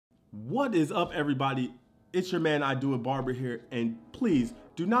What is up, everybody? It's your man, I Do It Barber here, and please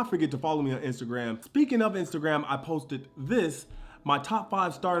do not forget to follow me on Instagram. Speaking of Instagram, I posted this, my top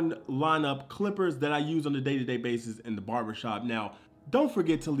 5 starting lineup clippers that I use on a day-to-day basis in the barbershop. Now, don't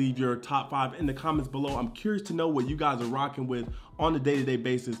forget to leave your top 5 in the comments below. I'm curious to know what you guys are rocking with on a day-to-day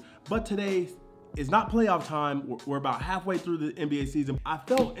basis. But today is not playoff time. We're about halfway through the NBA season. I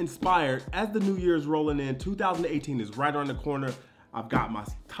felt inspired as the new year is rolling in. 2018 is right around the corner. I've got my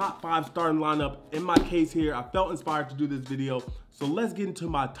top 5 starting lineup in my case here. I felt inspired to do this video. So let's get into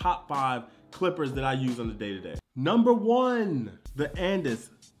my top 5 clippers that I use on the day-to-day. Number 1, the Andis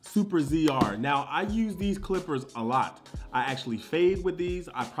Super ZR. Now, I use these clippers a lot. I actually fade with these.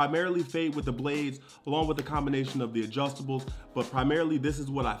 I primarily fade with the blades along with the combination of the adjustables, but primarily this is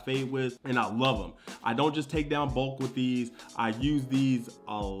what I fade with, and I love them. I don't just take down bulk with these. I use these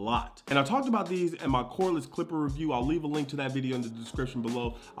a lot. And I talked about these in my cordless clipper review. I'll leave a link to that video in the description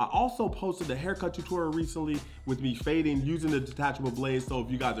below. I also posted a haircut tutorial recently with me fading using the detachable blades. So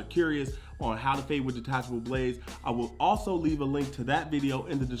if you guys are curious on how to fade with detachable blades, I will also leave a link to that video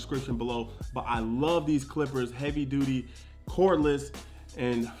in the description below. But I love these clippers, heavy duty, cordless,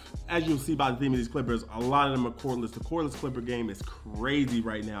 and as you'll see by the theme of these clippers, a lot of them are cordless. The cordless clipper game is crazy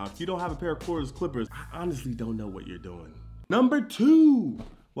right now. If you don't have a pair of cordless clippers, I honestly don't know what you're doing. Number 2,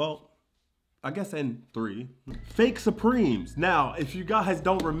 well, I guess in 3, fake Supremes. Now, if you guys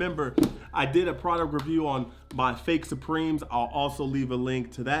don't remember, I did a product review on my fake Supremes. I'll also leave a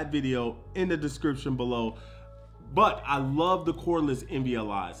link to that video in the description below. But I love the cordless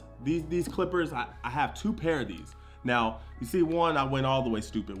NVLIs. These clippers, I have 2 pair of these. Now, you see one, I went all the way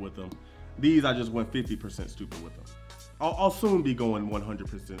stupid with them. These, I just went 50% stupid with them. I'll soon be going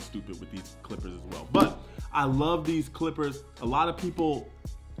 100% stupid with these clippers as well. But I love these clippers. A lot of people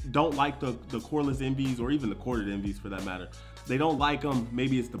don't like the cordless NVs, or even the corded NVs for that matter. They don't like them.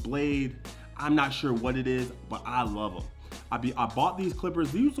 Maybe it's the blade. I'm not sure what it is, but I love them. I bought these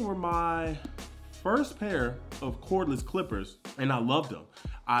clippers. These were my first pair of cordless clippers, and I loved them.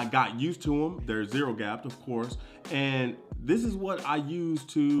 I got used to them. They're zero gapped, of course, and this is what I use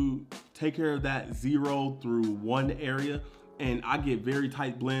to take care of that 0 through 1 area, and I get very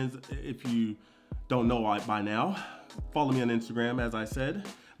tight blends. If you don't know by now, follow me on Instagram, as I said.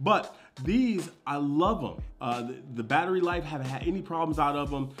 But these, I love them. The battery life, haven't had any problems out of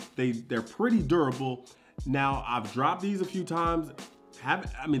them. They're pretty durable. Now, I've dropped these a few times.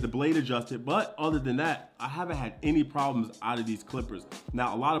 The blade adjusted, but other than that, I haven't had any problems out of these clippers.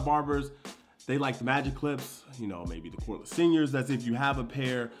 Now, a lot of barbers, they like the magic clips, you know, maybe the cordless seniors. That's if you have a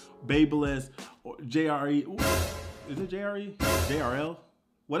pair, Babyliss, or JRE. Is it JRE? JRL?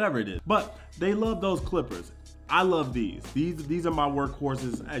 Whatever it is. But they love those clippers. I love these. These are my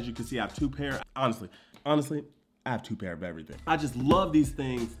workhorses. As you can see, I have 2 pair. Honestly, I have 2 pair of everything. I just love these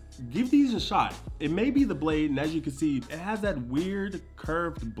things. Give these a shot. It may be the blade, and as you can see, it has that weird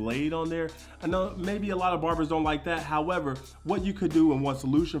curved blade on there. I know maybe a lot of barbers don't like that. However, what you could do, and one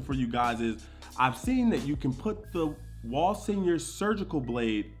solution for you guys is, I've seen that you can put the Wall Senior surgical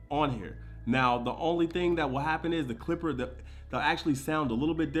blade on here. Now, the only thing that will happen is the clipper, they'll actually sound a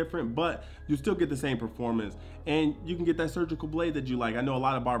little bit different, but you still get the same performance, and you can get that surgical blade that you like. I know a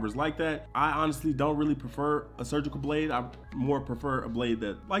lot of barbers like that. I honestly don't really prefer a surgical blade. I more prefer a blade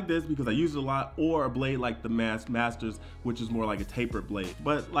that like this because I use it a lot, or a blade like the Masters, which is more like a tapered blade.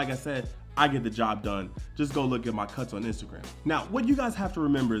 But like I said, I get the job done. Just go look at my cuts on Instagram. Now, what you guys have to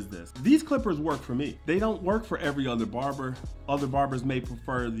remember is this. These clippers work for me. They don't work for every other barber. Other barbers may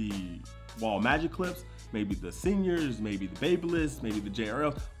prefer the Wall Magic clips, maybe the seniors, maybe the Babyliss, maybe the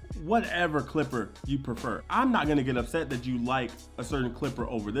JRL, whatever clipper you prefer. I'm not gonna get upset that you like a certain clipper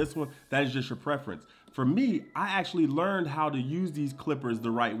over this one. That is just your preference. For me, I actually learned how to use these clippers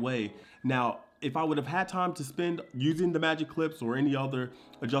the right way. Now, if I would have had time to spend using the magic clips or any other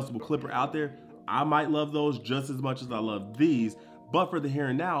adjustable clipper out there, I might love those just as much as I love these. But for the here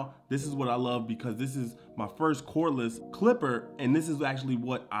and now, this is what I love because this is my first cordless clipper, and this is actually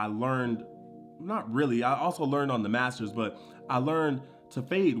what I learned. Not really, I also learned on the Masters, but I learned to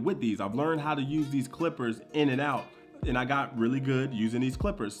fade with these. I've learned how to use these clippers in and out, and I got really good using these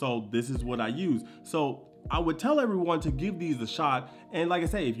clippers. So this is what I use. So I would tell everyone to give these a shot. And like I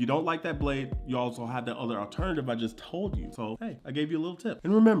say, if you don't like that blade, you also have that other alternative I just told you. So hey, I gave you a little tip.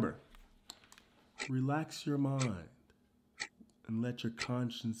 And remember, relax your mind and let your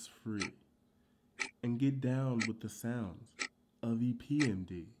conscience free, and get down with the sounds of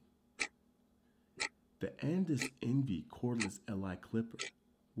EPMD. The Andis Envy cordless LI clipper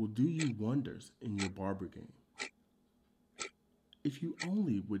will do you wonders in your barber game. If you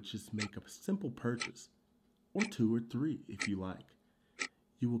only would just make a simple purchase, or 2 or 3 if you like,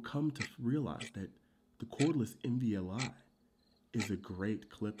 you will come to realize that the cordless MVLI is a great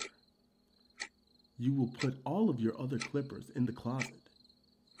clipper. You will put all of your other clippers in the closet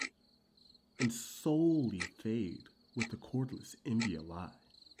and solely fade with the cordless MVLI.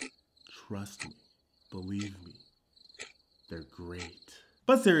 Trust me, believe me, they're great.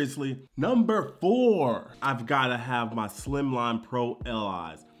 But seriously, number 4, I've gotta have my Slimline Pro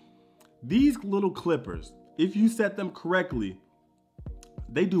LIs. These little clippers, if you set them correctly,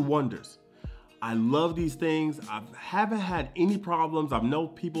 they do wonders. I love these things. I haven't had any problems. I've known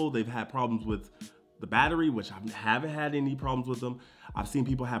people, they've had problems with the battery, which I haven't had any problems with them. I've seen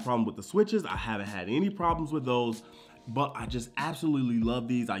people have problems with the switches. I haven't had any problems with those, but I just absolutely love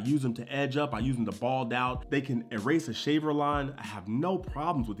these. I use them to edge up. I use them to bald out. They can erase a shaver line. I have no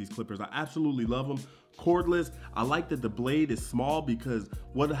problems with these clippers. I absolutely love them. Cordless, I like that the blade is small because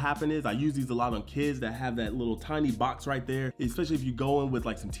what'll happen is I use these a lot on kids that have that little tiny box right there, especially if you go in with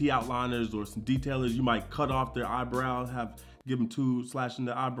like some T-outliners or some detailers, you might cut off their eyebrow, give them 2 slashes in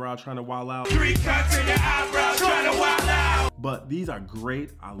the eyebrow trying to wild out. 3 cuts in your eyebrow trying to wild out. But these are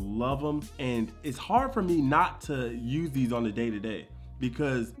great, I love them. And it's hard for me not to use these on the day-to-day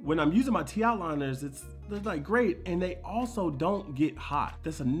because when I'm using my T-outliners, they're like great, and they also don't get hot.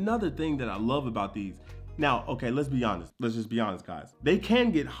 That's another thing that I love about these. Now, okay, let's be honest. Let's just be honest, guys. They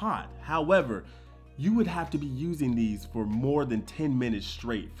can get hot. However, you would have to be using these for more than 10 minutes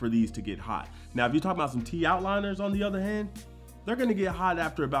straight for these to get hot. Now, if you're talking about some T-outliners on the other hand, they're gonna get hot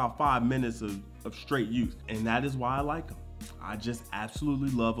after about 5 minutes of straight use. And that is why I like them. I just absolutely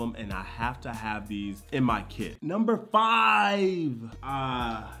love them, and I have to have these in my kit. Number 5,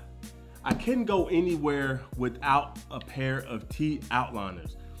 I couldn't go anywhere without a pair of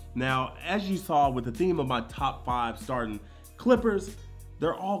T-outliners. Now, as you saw with the theme of my top 5 starting clippers,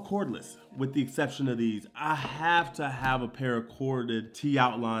 they're all cordless with the exception of these. I have to have a pair of corded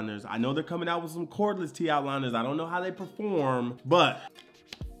T-outliners. I know they're coming out with some cordless T-outliners. I don't know how they perform, but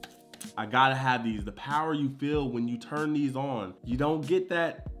I gotta have these. The power you feel when you turn these on, you don't get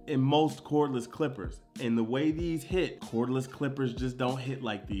that in most cordless clippers. And the way these hit, cordless clippers just don't hit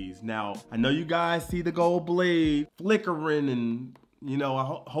like these. Now, I know you guys see the gold blade flickering and you know, I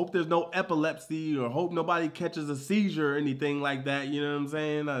hope there's no epilepsy or hope nobody catches a seizure or anything like that, you know what I'm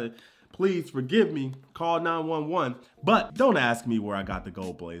saying? Please forgive me, call 911. But don't ask me where I got the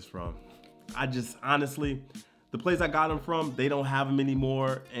gold blades from. I just, honestly, the place I got them from, they don't have them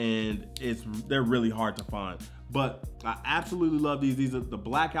anymore, and they're really hard to find. But I absolutely love these. These are the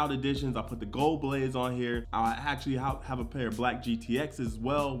blackout editions. I put the gold blades on here. I actually have a pair of black GTXs as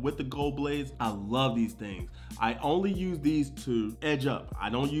well with the gold blades. I love these things. I only use these to edge up. I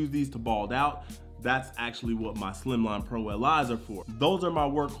don't use these to bald out. That's actually what my Slimline Pro LIs are for. Those are my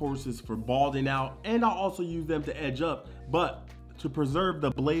workhorses for balding out, and I also use them to edge up. But to preserve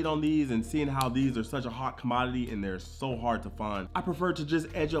the blade on these and seeing how these are such a hot commodity and they're so hard to find, I prefer to just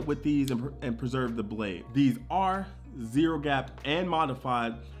edge up with these and preserve the blade. These are zero gap and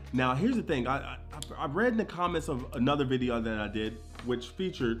modified. Now here's the thing, I've read in the comments of another video that I did which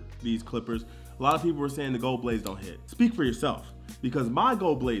featured these clippers. A lot of people were saying the gold blades don't hit. Speak for yourself, because my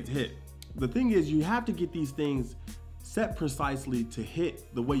gold blades hit. The thing is, you have to get these things set precisely to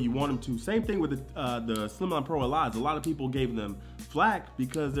hit the way you want them to. Same thing with the Slimline Pro LIs. A lot of people gave them flack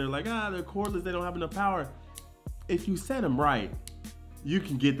because they're like, they're cordless, they don't have enough power. If you set them right, you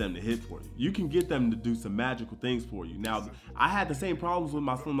can get them to hit for you. You can get them to do some magical things for you. Now, I had the same problems with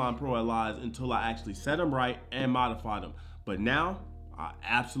my Slimline Pro LIs until I actually set them right and modified them. But now, I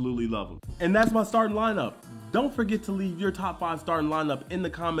absolutely love them. And that's my starting lineup. Don't forget to leave your top 5 starting lineup in the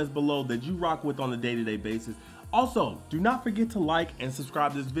comments below that you rock with on a day-to-day basis. Also, do not forget to like and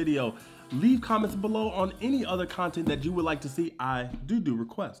subscribe to this video. Leave comments below on any other content that you would like to see. I do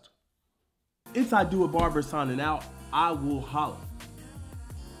request. It's I Do It Barber signing out. I will holla.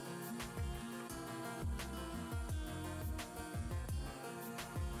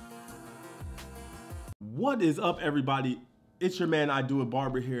 What is up, everybody? It's your man, I Do It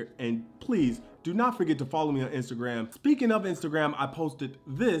Barber here, and please do not forget to follow me on Instagram. Speaking of Instagram, I posted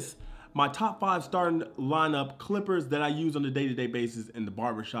this, my top 5 starting lineup clippers that I use on a day-to-day basis in the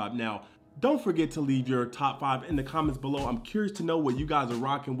barbershop. Now, don't forget to leave your top 5 in the comments below. I'm curious to know what you guys are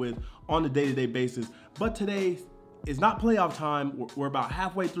rocking with on a day-to-day basis. But today is not playoff time. We're about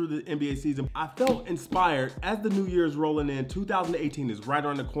halfway through the NBA season. I felt inspired as the new year is rolling in. 2018 is right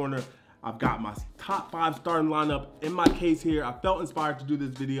around the corner. I've got my top 5 starting lineup in my case here. I felt inspired to do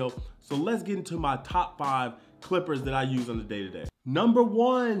this video. So let's get into my top 5 clippers that I use on the day-to-day. Number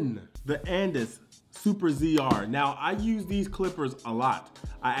 1, the Andis Super ZR. Now, I use these clippers a lot.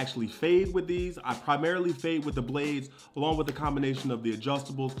 I actually fade with these. I primarily fade with the blades along with the combination of the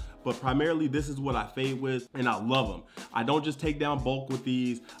adjustables, but primarily this is what I fade with, and I love them. I don't just take down bulk with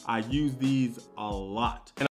these. I use these a lot.